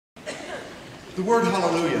The word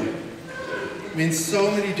hallelujah means so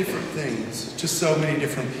many different things to so many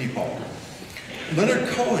different people. Leonard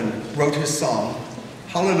Cohen wrote his song,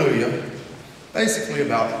 Hallelujah, basically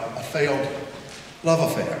about a failed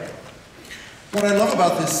love affair. What I love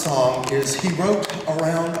about this song is he wrote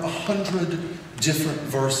around 100 different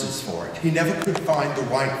verses for it. He never could find the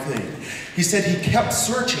right thing. He said he kept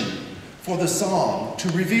searching for the song to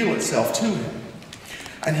reveal itself to him.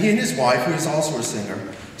 And he and his wife, who is also a singer,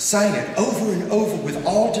 sang it over and over with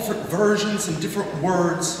all different versions and different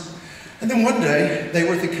words. And then one day, they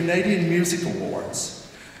were at the Canadian Music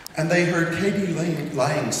Awards, and they heard Katie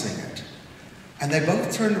Lang sing it. And they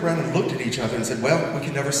both turned around and looked at each other and said, well, we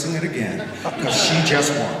can never sing it again, because she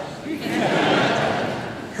just won.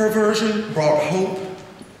 Her version brought hope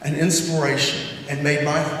and inspiration and made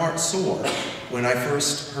my heart soar when I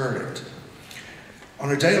first heard it. On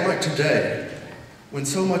a day like today, when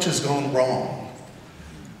so much has gone wrong,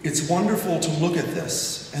 it's wonderful to look at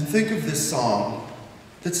this and think of this song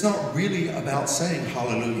that's not really about saying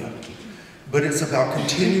hallelujah, but it's about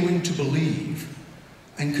continuing to believe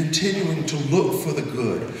and continuing to look for the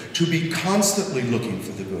good, to be constantly looking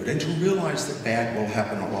for the good, and to realize that bad will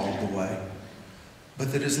happen along the way.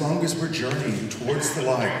 But that as long as we're journeying towards the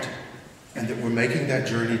light and that we're making that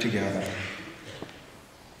journey together,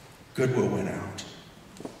 good will win out.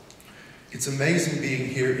 It's amazing being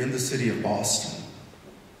here in the city of Boston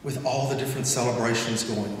with all the different celebrations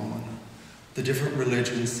going on, the different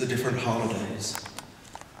religions, the different holidays.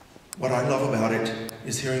 What I love about it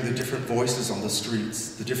is hearing the different voices on the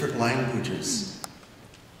streets, the different languages,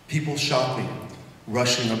 people shopping,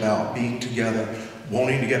 rushing about, being together,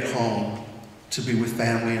 wanting to get home, to be with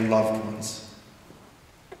family and loved ones,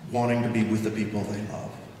 wanting to be with the people they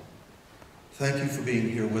love. Thank you for being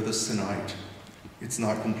here with us tonight. It's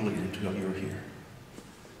not complete until you're here.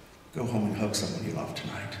 Go home and hug someone you love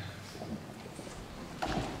tonight.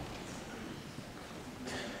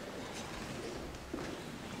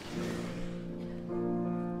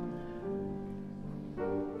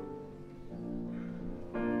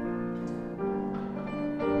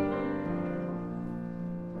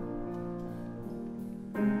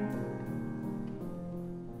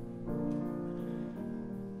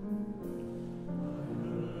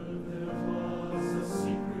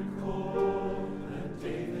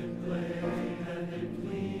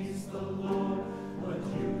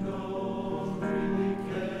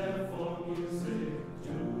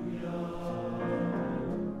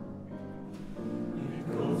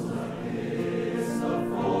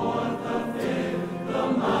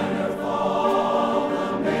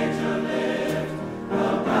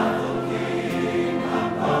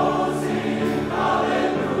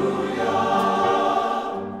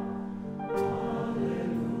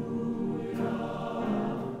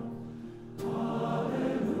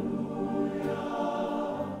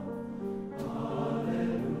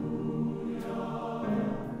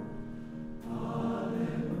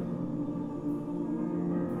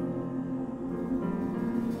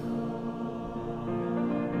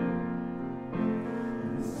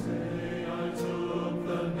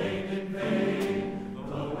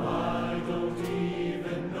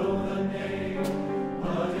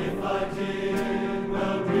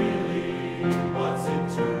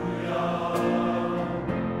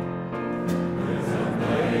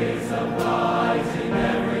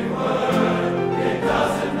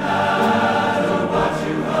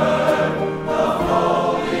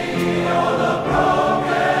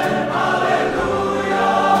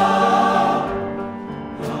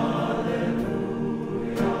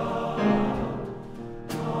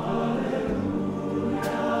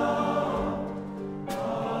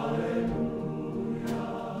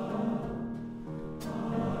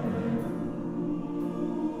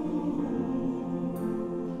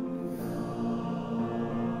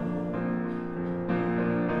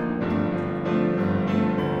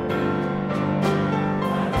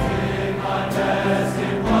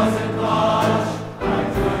 It wasn't much,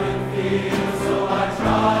 I couldn't feel